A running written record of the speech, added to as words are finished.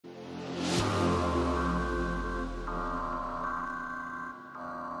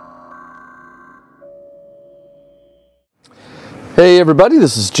Hey everybody,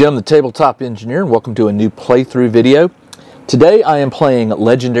 this is Jim, the Tabletop Engineer, and welcome to a new playthrough video. Today I am playing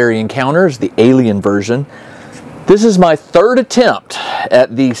Legendary Encounters, the Alien version. This is my third attempt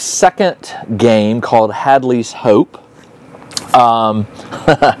at the second game called Hadley's Hope. I'm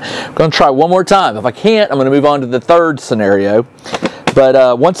going to try one more time. If I can't, I'm going to move on to the third scenario.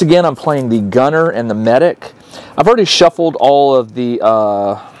 But once again, I'm playing the Gunner and the Medic. I've already shuffled all of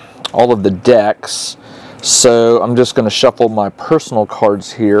the decks. So I'm just going to shuffle my personal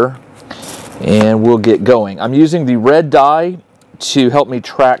cards here and we'll get going. I'm using the red die to help me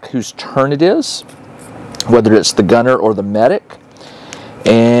track whose turn it is, whether it's the Gunner or the Medic.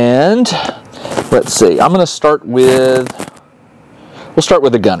 And let's see, I'm going to start with, we'll start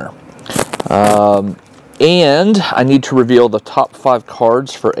with the Gunner. And I need to reveal the top 5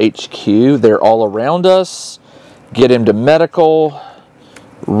 cards for HQ. They're all around us. Get him to Medical,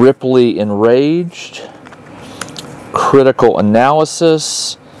 Ripley Enraged, Critical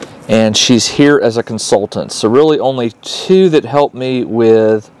Analysis, and she's here as a consultant. So really only 2 that help me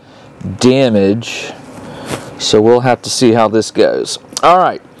with damage. So we'll have to see how this goes. All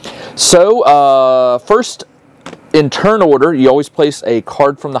right. So first, in turn order, you always place a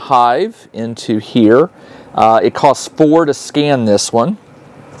card from the hive into here. It costs 4 to scan this one.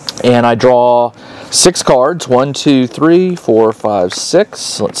 And I draw 6 cards. 1, 2, 3, 4, 5,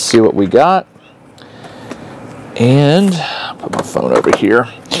 6. Let's see what we got. And put my phone over here.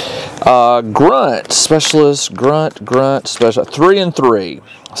 Grunt, Specialist, Grunt, Specialist. 3 and 3.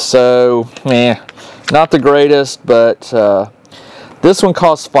 So, not the greatest, but this one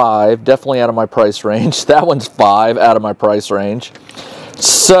costs 5. Definitely out of my price range. That one's 5 out of my price range.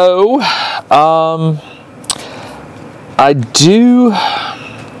 So, I do...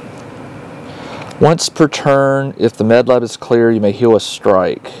 Once per turn, if the med lab is clear, you may heal a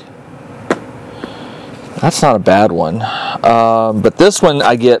strike. That's not a bad one. But this one,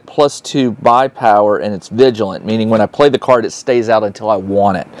 I get +2 buy power, and it's vigilant, meaning when I play the card, it stays out until I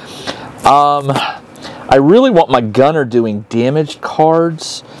want it. I really want my Gunner doing damaged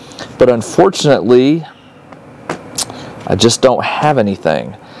cards, but unfortunately, I just don't have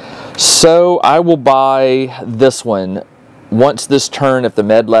anything. So I will buy this one. Once this turn, if the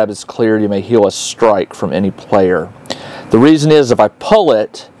med lab is cleared, you may heal a strike from any player. The reason is if I pull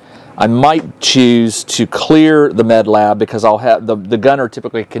it, I might choose to clear the med lab because I'll have the Gunner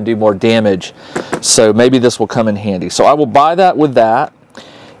typically can do more damage. So maybe this will come in handy. So I will buy that with that.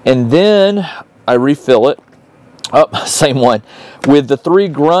 And then I refill it. Oh, same one. With the 3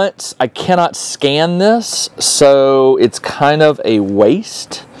 grunts, I cannot scan this. So it's kind of a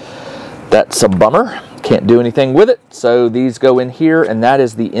waste. That's a bummer. Can't do anything with it, so these go in here, and that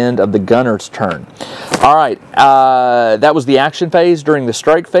is the end of the Gunner's turn. All right, that was the action phase. During the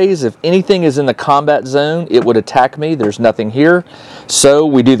strike phase, if anything is in the combat zone, it would attack me. There's nothing here. So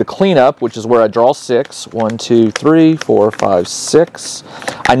we do the cleanup, which is where I draw 6. 1, 2, 3, 4, 5, 6.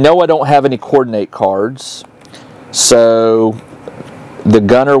 I know I don't have any coordinate cards, so the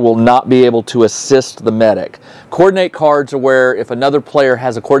Gunner will not be able to assist the Medic. Coordinate cards are where if another player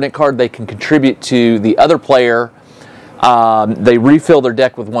has a coordinate card, they can contribute to the other player. They refill their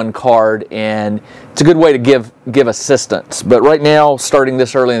deck with 1 card, and it's a good way to give assistance. But right now, starting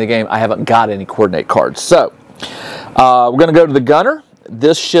this early in the game, I haven't got any coordinate cards. So we're going to go to the Gunner.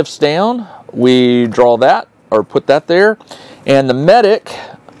 This shifts down. We draw that, or put that there. And the Medic,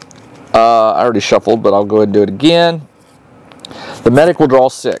 I already shuffled, but I'll go ahead and do it again. The Medic will draw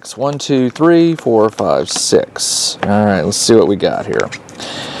 6. 1, 2, 3, 4, 5, 6. All right, let's see what we got here.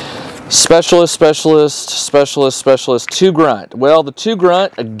 Specialist, Specialist, Specialist, Specialist, 2 Grunt. Well, the 2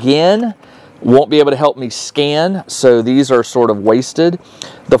 Grunt, again, won't be able to help me scan, so these are sort of wasted.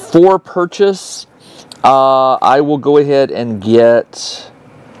 The 4 Purchase, I will go ahead and get...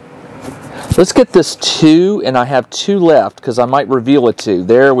 Let's get this 2, and I have 2 left, because I might reveal a 2.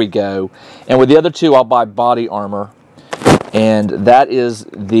 There we go. And with the other 2, I'll buy Body Armor. And that is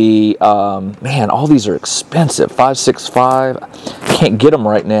the, man, all these are expensive. 5, 6, 5. Can't get them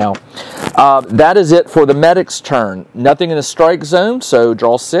right now. That is it for the Medic's turn. Nothing in the strike zone, so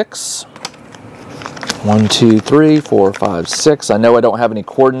draw 6. 1, 2, 3, 4, 5, 6. I know I don't have any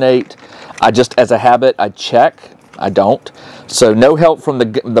coordinate. I just, as a habit, I check. I don't. So no help from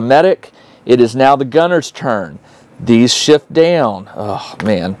the Medic. It is now the Gunner's turn. These shift down. Oh,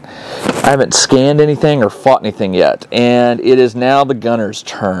 man. I haven't scanned anything or fought anything yet. And it is now the Gunner's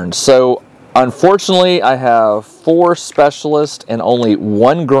turn. So, unfortunately, I have 4 Specialists and only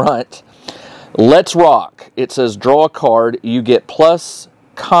 1 Grunt. Let's rock. It says draw a card. You get plus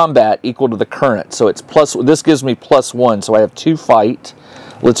combat equal to the current. So, it's plus. This gives me +1. So, I have 2 fight.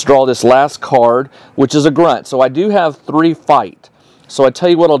 Let's draw this last card, which is a Grunt. So, I do have 3 fight. So I tell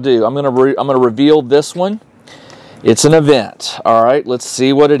you what I'll do. I'm gonna reveal this one. It's an event. All right, let's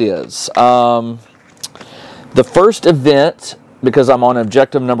see what it is. The first event, because I'm on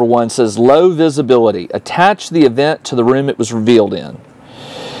objective number 1, says low visibility. Attach the event to the room it was revealed in.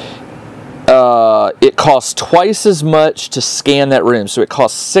 It costs twice as much to scan that room, so it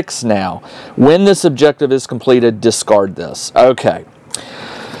costs 6 now. When this objective is completed, discard this. Okay.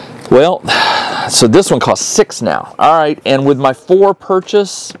 Well, so this one costs 6 now. All right, and with my 4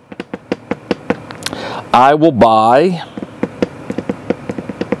 purchase, I will buy...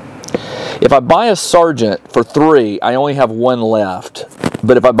 If I buy a sergeant for 3, I only have 1 left.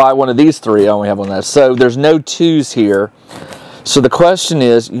 But if I buy one of these 3, I only have 1 left. So there's no 2s here. So the question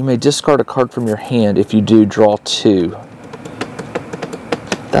is, you may discard a card from your hand. If you do, draw 2.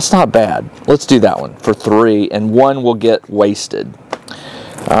 That's not bad. Let's do that one for 3, and 1 will get wasted.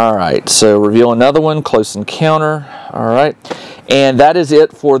 All right, so reveal another one, close encounter. All right, and that is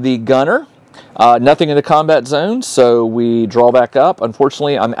it for the gunner. Nothing in the combat zone, so we draw back up.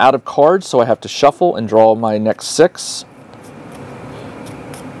 Unfortunately, I'm out of cards, so I have to shuffle and draw my next 6.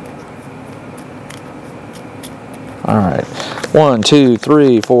 All right, 1, 2,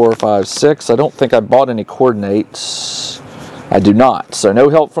 3, 4, 5, 6. I don't think I bought any coordinates. I do not, so no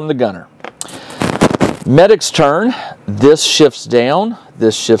help from the gunner. Medic's turn. This shifts down.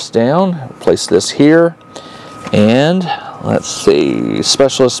 This shifts down. Place this here. And let's see,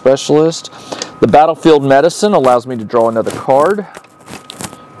 specialist. The battlefield medicine allows me to draw another card,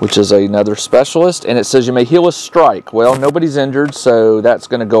 which is another specialist. And it says you may heal a strike. Well, nobody's injured, so that's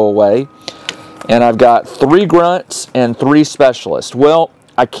going to go away. And I've got 3 grunts and 3 specialists. Well,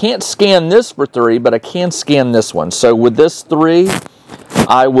 I can't scan this for 3, but I can scan this one. So with this 3,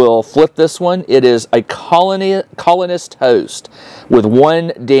 I will flip this one. It is a colonist host with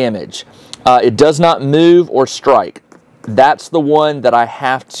 1 damage. It does not move or strike. That's the one that I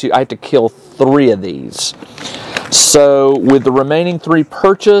have to kill 3 of these. So with the remaining 3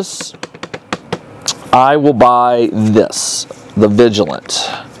 purchase, I will buy this, the Vigilant.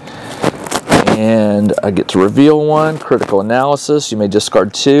 And I get to reveal 1, critical analysis. You may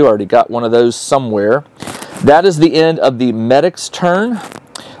discard 2. I already got one of those somewhere. That is the end of the medic's turn.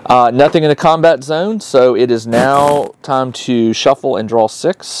 Nothing in the combat zone, so it is now time to shuffle and draw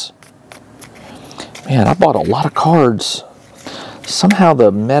 6. Man, I bought a lot of cards. Somehow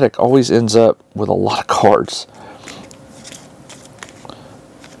the medic always ends up with a lot of cards.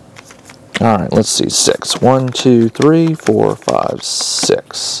 All right, let's see. 6. 1, 2, 3, 4, 5,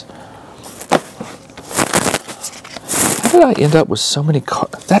 6. How did I end up with so many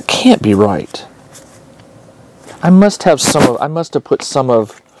cards? That can't be right. I must have put some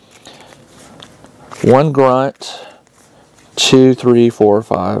of 1 grunt, 2, 3, 4,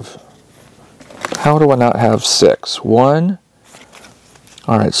 5. How do I not have 6? 1.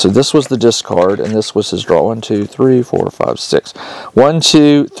 All right, so this was the discard, and this was his draw. 1, 2, 3, 4, 5, 6. 1,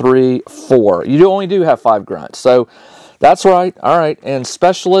 2, 3, 4. You only do have 5 grunts, so that's right. All right, and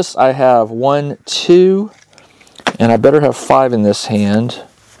specialists, I have 1, 2, and I better have 5 in this hand.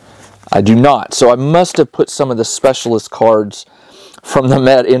 I do not, so I must have put some of the specialist cards from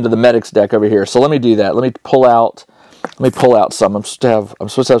the into the medic's deck over here. So let me do that. Let me pull out some. I'm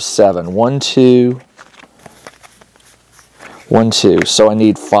supposed to have 7. 1, 2, 1, 2. So I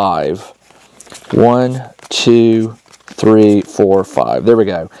need 5. 1, 2, 3, 4, 5. There we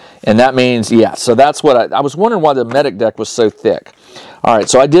go. And that means, yeah, so that's what I was wondering why the medic deck was so thick. All right,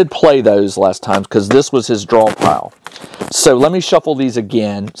 so I did play those last time because this was his draw pile. So let me shuffle these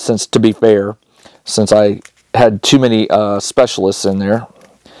again, since, to be fair, since I had too many specialists in there.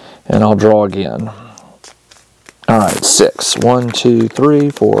 And I'll draw again. All right, 6. 1, 2, 3,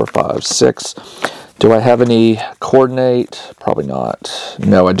 4, 5, 6. Do I have any coordinate? Probably not.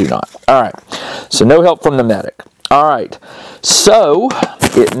 No, I do not. All right, so no help from the medic. All right, so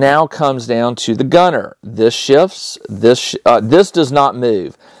it now comes down to the gunner. This shifts. This does not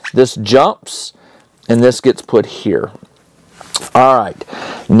move. This jumps, and this gets put here. All right,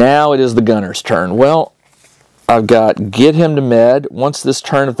 now it is the gunner's turn. Well, I've got get him to med. Once this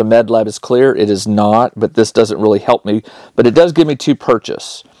turn, if the med lab is clear, it is not, but this doesn't really help me. But it does give me 2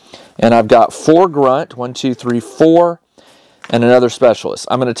 purchase. And I've got 4 grunt, 1, 2, 3, 4, and another specialist.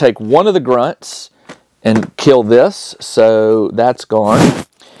 I'm going to take one of the grunts and kill this, so that's gone.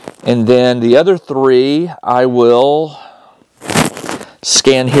 And then the other 3, I will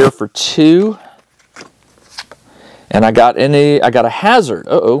scan here for 2. And I got a hazard.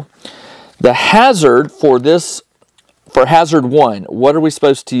 The hazard for this, for hazard 1, what are we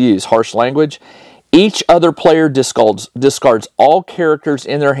supposed to use? Harsh language. Each other player discards all characters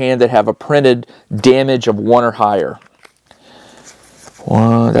in their hand that have a printed damage of 1 or higher.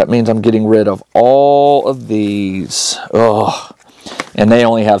 Well, that means I'm getting rid of all of these. Oh, and they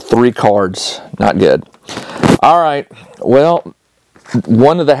only have 3 cards. Not good. All right. Well,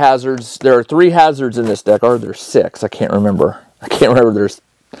 one of the hazards. There are 3 hazards in this deck. Or there's 6. I can't remember. There's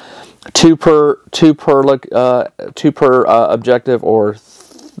 2 per objective or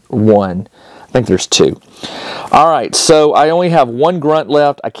 1. I think there's 2. All right. So I only have 1 grunt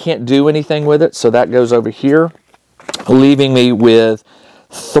left. I can't do anything with it. So that goes over here, leaving me with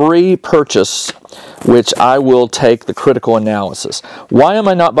 3 purchase, which I will take the critical analysis. Why am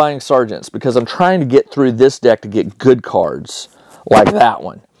I not buying sergeants? Because I'm trying to get through this deck to get good cards like that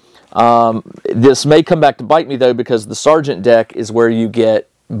one. This may come back to bite me though, because the sergeant deck is where you get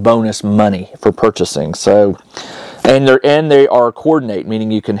bonus money for purchasing. So, and they are coordinate,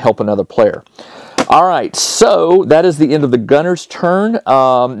 meaning you can help another player. All right, so that is the end of the gunner's turn.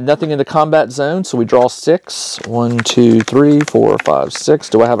 Nothing in the combat zone, so we draw 6. 1, 2, 3, 4, 5, 6.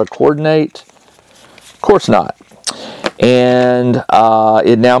 Do I have a coordinate? Of course not. And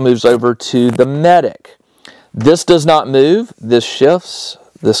it now moves over to the medic. This does not move. This shifts.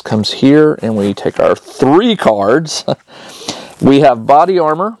 This comes here, and we take our 3 cards. We have body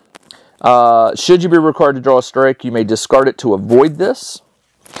armor. Should you be required to draw a strike, you may discard it to avoid this.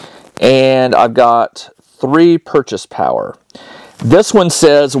 And I've got 3 purchase power. This one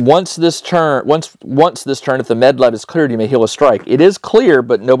says once this turn, if the med lab is cleared, you may heal a strike. It is clear,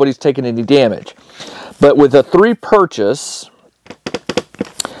 but nobody's taken any damage. But with a 3 purchase,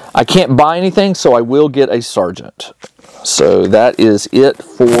 I can't buy anything, so I will get a sergeant. So that is it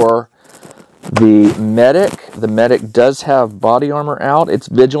for the medic. The medic does have body armor out. It's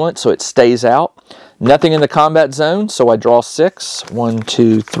vigilant, so it stays out. Nothing in the combat zone, so I draw 6. 1,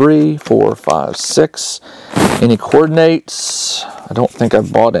 2, 3, 4, 5, 6. Any coordinates? I don't think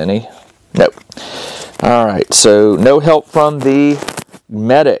I've bought any. Nope. All right, so no help from the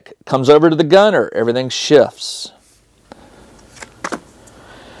medic. Comes over to the gunner. Everything shifts.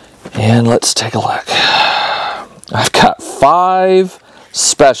 And let's take a look. I've got 5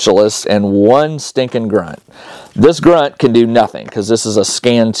 specialists and 1 stinking grunt. This grunt can do nothing because this is a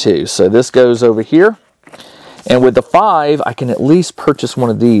scan 2. So this goes over here. And with the 5, I can at least purchase one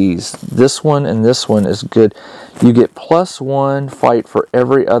of these. This one and this one is good. You get +1 fight for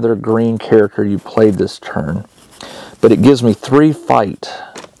every other green character you played this turn. But it gives me 3 fight.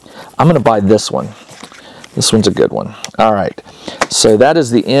 I'm going to buy this one. This one's a good one. All right. So that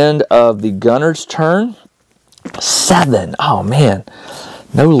is the end of the gunner's turn. 7. Oh, man.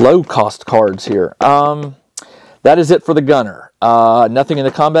 No low-cost cards here. That is it for the gunner. Nothing in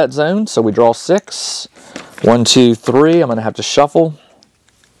the combat zone, so we draw 6. 1, 2, 3. I'm going to have to shuffle.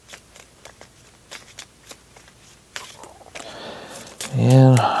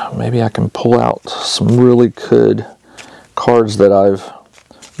 And maybe I can pull out some really good cards that I've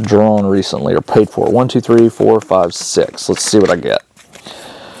drawn recently or paid for. 1, 2, 3, 4, 5, 6. Let's see what I get.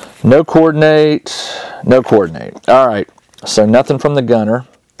 No coordinate. No coordinate. All right. So nothing from the gunner.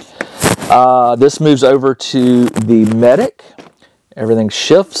 This moves over to the medic. Everything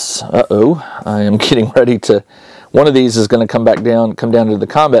shifts. Uh-oh. I am getting ready to... One of these is going to come down to the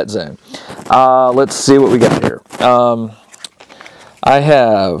combat zone. Let's see what we got here. I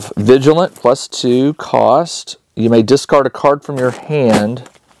have Vigilant, +2, cost. You may discard a card from your hand.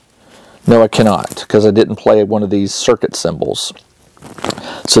 No, I cannot, because I didn't play one of these circuit symbols.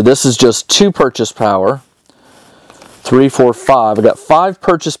 So this is just 2 purchase power. 3, 4, 5. I got 5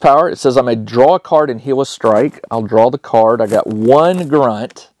 purchase power. It says I may draw a card and heal a strike. I'll draw the card. I got 1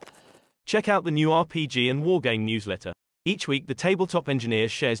 grunt. Check out the new RPG and Wargame newsletter. Each week, the Tabletop Engineer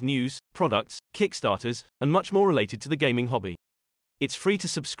shares news, products, Kickstarters, and much more related to the gaming hobby. It's free to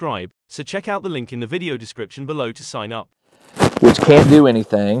subscribe, so check out the link in the video description below to sign up. Which can't do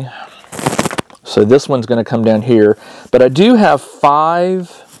anything. So this one's going to come down here. But I do have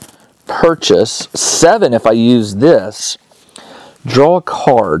 5 purchase, 7 if I use this. Draw a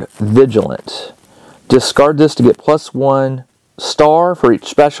card, Vigilant. Discard this to get +1 star for each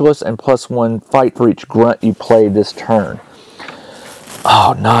specialist and +1 fight for each grunt you play this turn.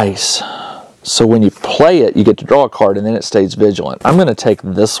 Oh, nice. So when you play it, you get to draw a card and then it stays vigilant. I'm going to take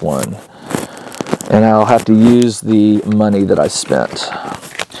this one and I'll have to use the money that I spent.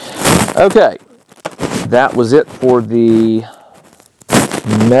 Okay, that was it for the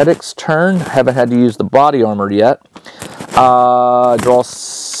medic's turn. Haven't had to use the body armor yet. Draw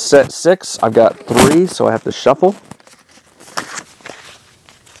set 6. I've got 3, so I have to shuffle.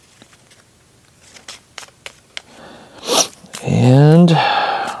 And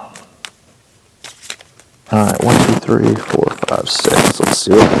all right, 1, 2, 3, 4, 5, 6. Let's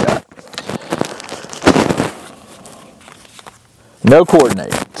see what we got. No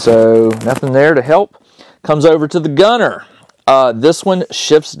coordinate. So nothing there to help. Comes over to the gunner. This one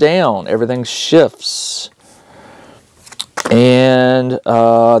shifts down. Everything shifts. And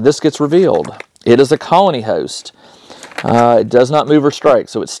this gets revealed. It is a colony host. It does not move or strike,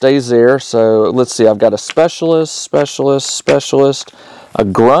 so it stays there. So let's see, I've got a specialist, a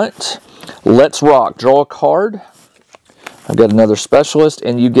grunt. Let's rock. Draw a card. I've got another specialist,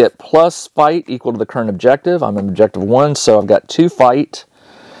 and you get plus fight equal to the current objective. I'm in objective 1, so I've got 2 fight.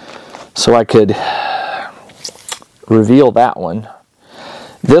 So I could reveal that one.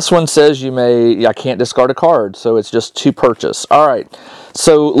 This one says I can't discard a card, so it's just 2 purchase. All right,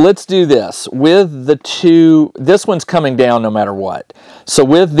 so let's do this. With the 2, this one's coming down no matter what. So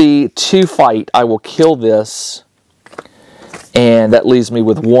with the 2 fight, I will kill this, and that leaves me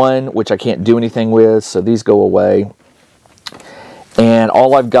with 1, which I can't do anything with, so these go away. And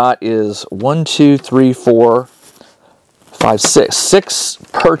all I've got is 1, 2, 3, 4, 5, 6. 6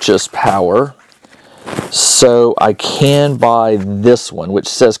 purchase power. So I can buy this one, which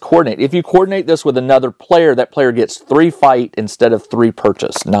says coordinate. If you coordinate this with another player, that player gets 3 fight instead of 3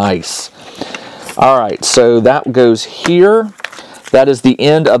 purchase. Nice. All right, so that goes here. That is the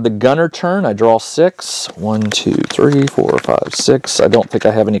end of the gunner turn. I draw 6. 1, 2, 3, 4, 5, 6. I don't think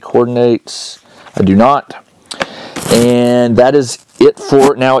I have any coordinates. I do not. And that is it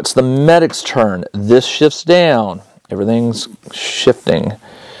for, now it's the medic's turn. This shifts down. Everything's shifting.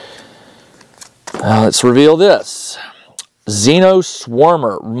 Let's reveal this. Xeno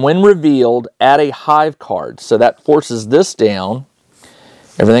Swarmer. When revealed, add a hive card. So that forces this down.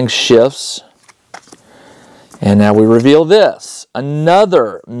 Everything shifts. And now we reveal this.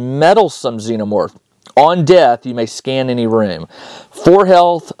 Another meddlesome xenomorph. On death, you may scan any room. 4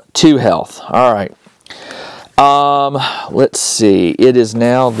 health, 2 health. All right. Let's see. It is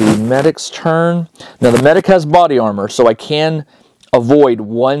now the medic's turn. Now the medic has body armor, so I can avoid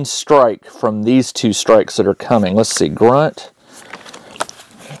 1 strike from these 2 strikes that are coming. Let's see. Grunt.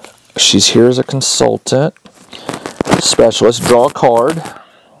 She's here as a consultant. Specialist. Draw a card.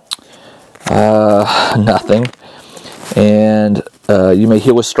 Nothing. And you may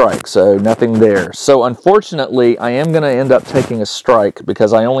heal a strike, so nothing there. So unfortunately, I am going to end up taking a strike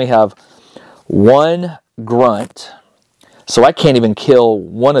because I only have 1 grunt. So I can't even kill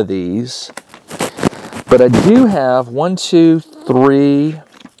one of these. But I do have 1, 2, 3,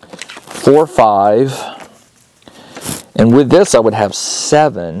 4, 5. And with this, I would have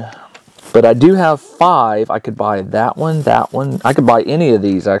 7. But I do have 5. I could buy that one, that one. I could buy any of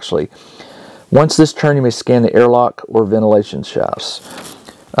these, actually. Once this turn, you may scan the airlock or ventilation shafts.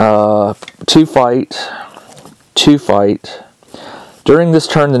 2 fight. 2 fight. During this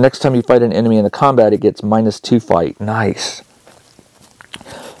turn, the next time you fight an enemy in the combat, it gets -2 fight. Nice.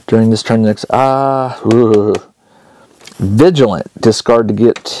 During this turn, the next... Vigilant. Discard to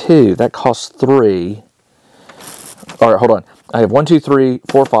get 2. That costs 3. All right, hold on. I have 1, 2, 3,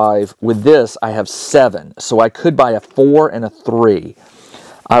 4, 5. With this, I have 7. So I could buy a 4 and a 3.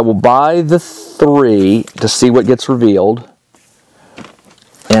 I will buy the 3 to see what gets revealed.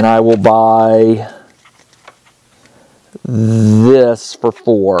 And I will buy this for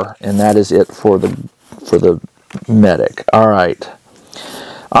 4. And that is it for the medic. All right.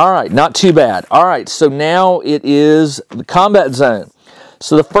 All right, not too bad. All right, so now it is the combat zone.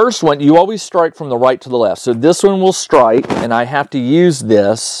 So the first one, you always strike from the right to the left. So this one will strike, and I have to use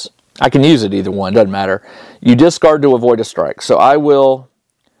this. I can use it either one, doesn't matter. You discard to avoid a strike. So I will,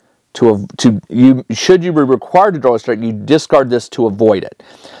 should you be required to draw a strike, you discard this to avoid it.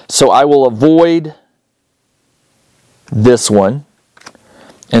 So I will avoid this one,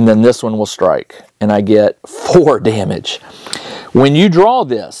 and then this one will strike, and I get 4 damage. When you draw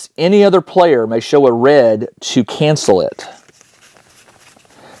this, any other player may show a red to cancel it.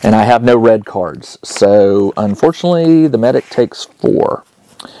 And I have no red cards. So, unfortunately, the medic takes 4.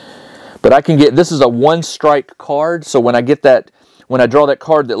 But I can get, this is a 1-strike card, so when I get that, when I draw that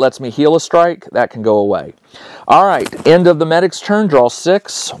card that lets me heal a strike, that can go away. All right, end of the medic's turn, draw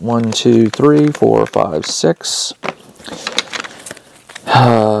 6. 1, 2, 3, 4, 5, 6.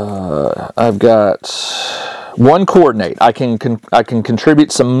 I've got 1 coordinate. I can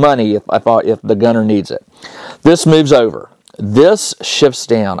contribute some money if the gunner needs it. This moves over. This shifts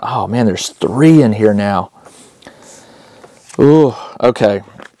down. Oh man, there's 3 in here now. Ooh, okay.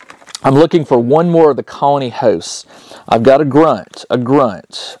 I'm looking for 1 more of the colony hosts. I've got a grunt, a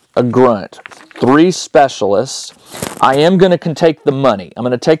grunt, a grunt. 3 specialists. I am going to take the money. I'm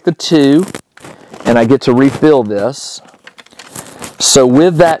going to take the 2, and I get to refill this. So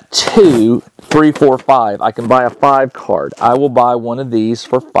with that 2, 3, 4, 5, I can buy a 5 card. I will buy one of these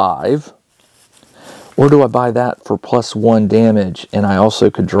for 5. Or do I buy that for +1 damage? And I also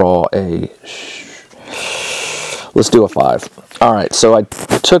could draw a... Let's do a 5. All right, so I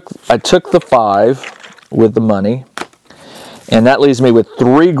took the 5 with the money. And that leaves me with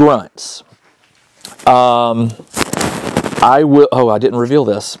 3 grunts. I will... Oh, I didn't reveal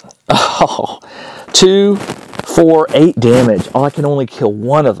this. Oh, 2, 4, 8 damage. Oh, I can only kill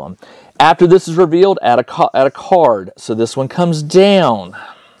 1 of them. After this is revealed, add a card. So this one comes down.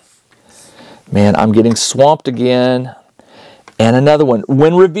 Man, I'm getting swamped again. And another one.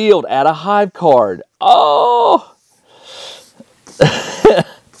 When revealed, add a hive card. Oh!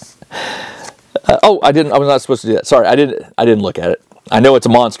 Oh, I was not supposed to do that. Sorry, I didn't look at it. I know it's a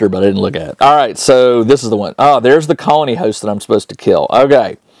monster, but I didn't look at it. All right, so this is the one. Oh, there's the colony host that I'm supposed to kill.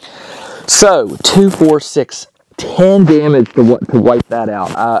 Okay. So, 2, 4, 6, 10 damage to wipe that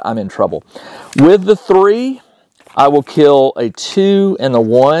out. I'm in trouble. With the 3, I will kill a 2 and the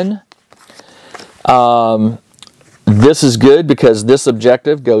 1. This is good because this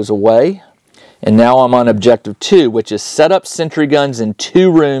objective goes away. And now I'm on objective 2, which is set up sentry guns in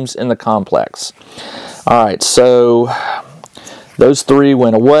 2 rooms in the complex. All right, so those 3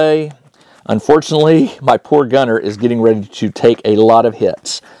 went away. Unfortunately, my poor gunner is getting ready to take a lot of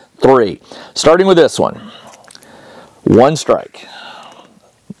hits. 3. Starting with this one. 1 strike.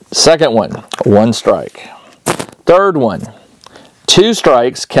 Second one, 1 strike. Third one, 2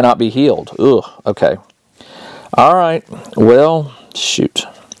 strikes, cannot be healed. Ugh, okay. All right, well, shoot.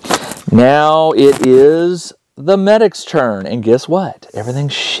 Now it is the medic's turn, and guess what? Everything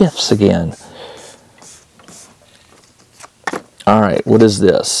shifts again. All right, what is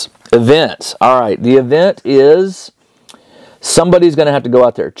this? Event. All right, the event is somebody's going to have to go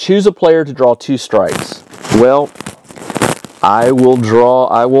out there. Choose a player to draw 2 strikes. Well, I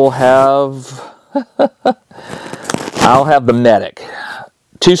will have... I'll have the medic.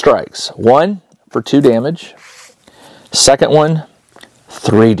 2 strikes. 1 for 2 damage. Second one,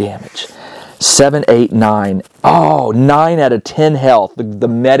 3 damage. 7, 8, 9. Oh, 9 out of 10 health. The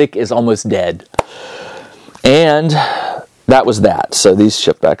medic is almost dead. And that was that. So these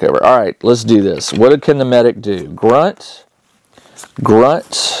shift back over. All right, let's do this. What can the medic do? Grunt.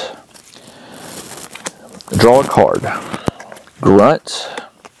 Grunt. Draw a card. Grunt.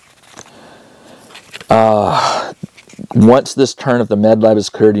 Once this turn of the med lab is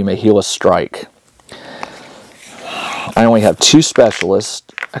cleared, you may heal a strike. I only have 2 specialists.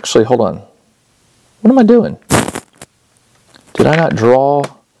 Actually, hold on. What am I doing? Did I not draw?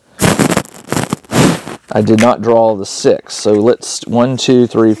 I did not draw the 6. So let's 1, 2,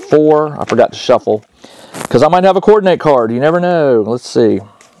 3, 4. I forgot to shuffle because I might have a coordinate card. You never know. Let's see.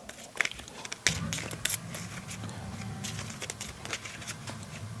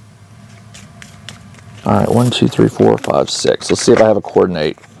 All right, 1, 2, 3, 4, 5, 6. Let's see if I have a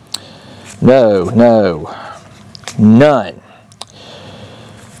coordinate. No, no, none.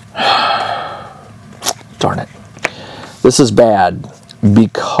 Darn it. This is bad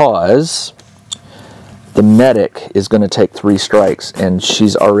because the medic is going to take 3 strikes and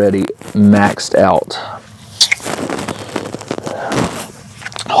she's already maxed out.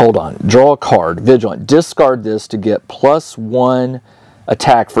 Hold on. Draw a card. Vigilant. Discard this to get +1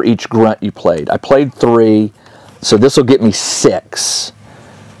 attack for each grunt you played. I played 3, so this will get me 6.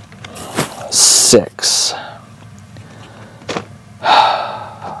 6.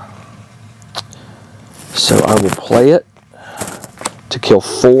 So I will play it to kill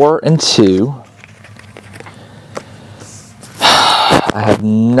 4 and 2. I have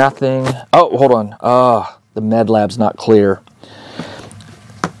nothing. Oh, hold on. The med lab's not clear.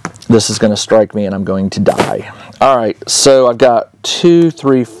 This is going to strike me and I'm going to die. All right, so I've got 2,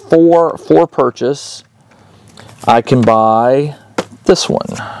 3, 4 purchase. I can buy this one.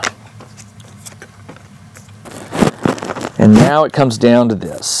 And now it comes down to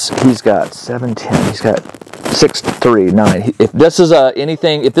this. He's got 7, 10. He's got 6, 3, 9. If this is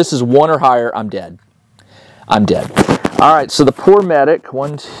anything, if this is 1 or higher, I'm dead. I'm dead. All right, so the poor medic,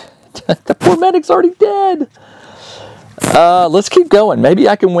 the poor medic's already dead. Let's keep going. Maybe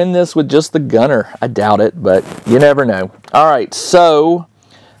I can win this with just the gunner. I doubt it, but you never know. All right, so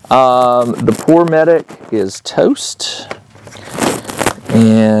the poor medic is toast.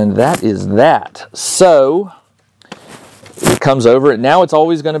 And that is that. So it comes over. Now it's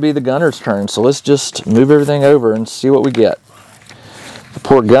always going to be the gunner's turn. So let's just move everything over and see what we get. The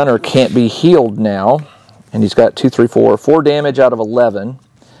poor gunner can't be healed now. And he's got 2, 3, 4 damage out of 11.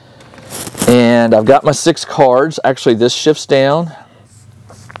 And I've got my 6 cards. Actually, this shifts down.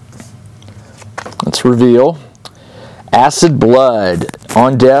 Let's reveal. Acid Blood.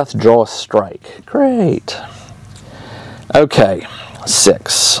 On death, draw a strike. Great. Okay,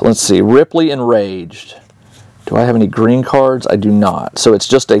 6. Let's see. Ripley Enraged. Do I have any green cards? I do not. So it's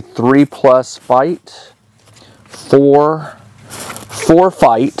just a 3+ fight. 4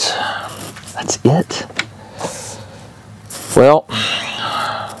 fight. That's it. Well,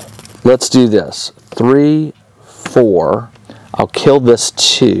 let's do this. 3, 4. I'll kill this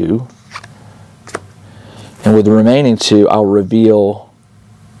 2. And with the remaining 2, I'll reveal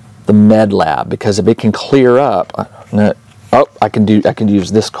the Med Lab, because if it can clear up, I can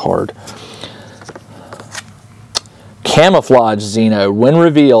use this card. Camouflage Xeno. When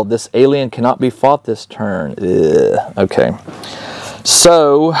revealed, this alien cannot be fought this turn. Ugh. Okay.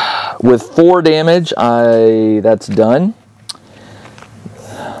 So, with 4 damage, that's done.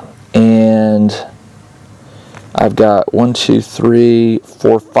 And I've got 1, 2, 3,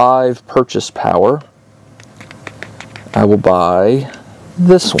 4, 5 purchase power. I will buy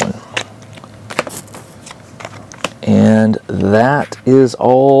this one. And that is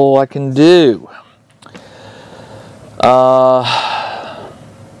all I can do.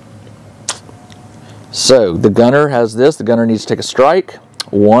 So the gunner has this. The gunner needs to take a strike.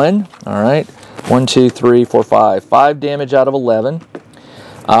 1. All right. 1, 2, 3, 4, 5. 5 damage out of 11.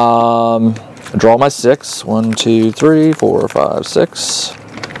 Draw my 6. 1, 2, 3, 4, 5, 6.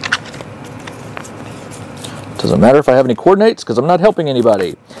 Doesn't matter if I have any coordinates because I'm not helping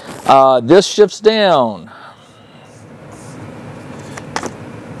anybody. This shifts down.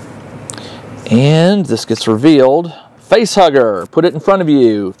 And this gets revealed. Facehugger. Put it in front of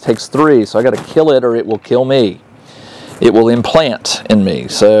you. Takes 3, so I got to kill it or it will kill me. It will implant in me.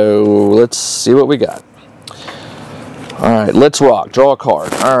 So let's see what we got. All right, let's rock. Draw a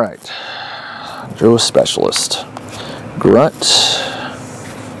card. All right. Draw a specialist. Grunt.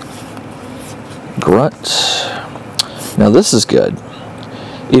 Grunt. Now this is good.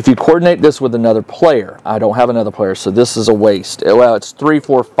 If you coordinate this with another player, I don't have another player, so this is a waste. Well, it's 3,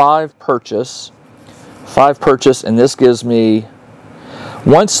 4, 5 purchase. 5 purchase, and this gives me,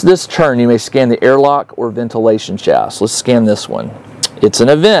 once this turn, you may scan the airlock or ventilation shafts. Let's scan this one. It's an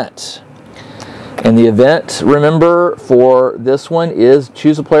event. And the event, remember, for this one is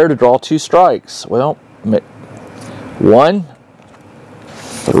choose a player to draw 2 strikes. Well, 1,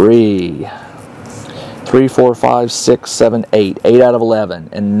 3. 3, 4, 5, 6, 7, 8. 8 out of 11.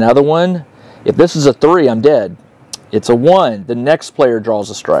 Another one, if this is a 3, I'm dead. It's a 1. The next player draws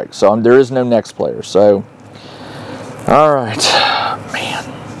a strike. So there is no next player. So, all right. Man.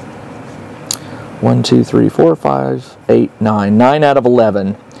 1, 2, 3, 4, 5, 8, 9. 9 out of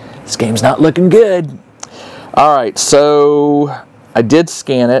 11. This game's not looking good. All right. So I did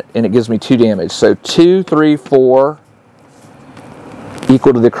scan it, and it gives me 2 damage. So 2, 3, 4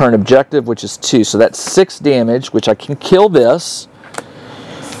 equal to the current objective, which is 2. So that's 6 damage, which I can kill this.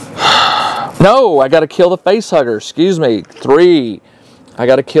 No, I got to kill the facehugger. Excuse me. 3. I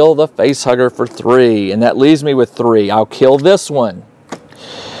got to kill the facehugger for 3. And that leaves me with 3. I'll kill this one.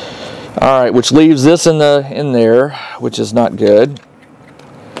 All right, which leaves this in there, which is not good.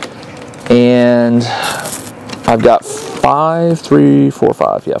 And I've got 5, 3, 4,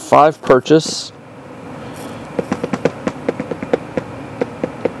 5. Yeah, 5 purchase.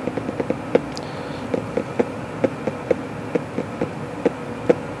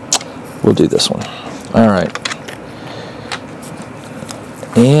 We'll do this one. All right.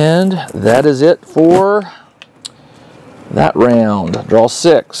 And that is it for that round. Draw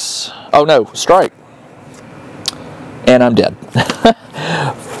 6. Oh no, strike. And I'm dead.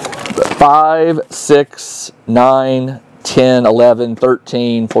 5, 6, 9, 10, 11,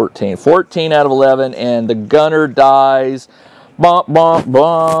 13, 14. 14 out of 11, and the gunner dies. Bah, bah,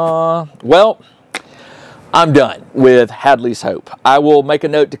 bah. Well, I'm done with Hadley's Hope. I will make a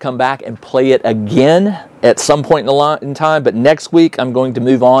note to come back and play it again at some point in time, but next week I'm going to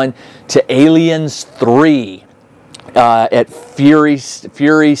move on to Aliens 3 at Fury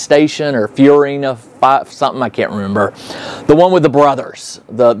Station or Furina 5, something I can't remember. The one with the brothers,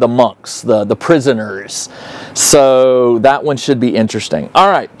 the monks, the prisoners. So that one should be interesting. All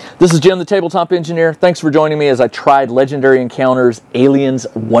right, this is Jim, the Tabletop Engineer. Thanks for joining me as I tried Legendary Encounters Aliens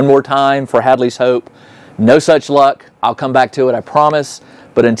one more time for Hadley's Hope. No such luck. I'll come back to it, I promise.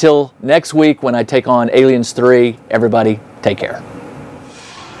 But until next week when I take on Aliens 3, everybody take care.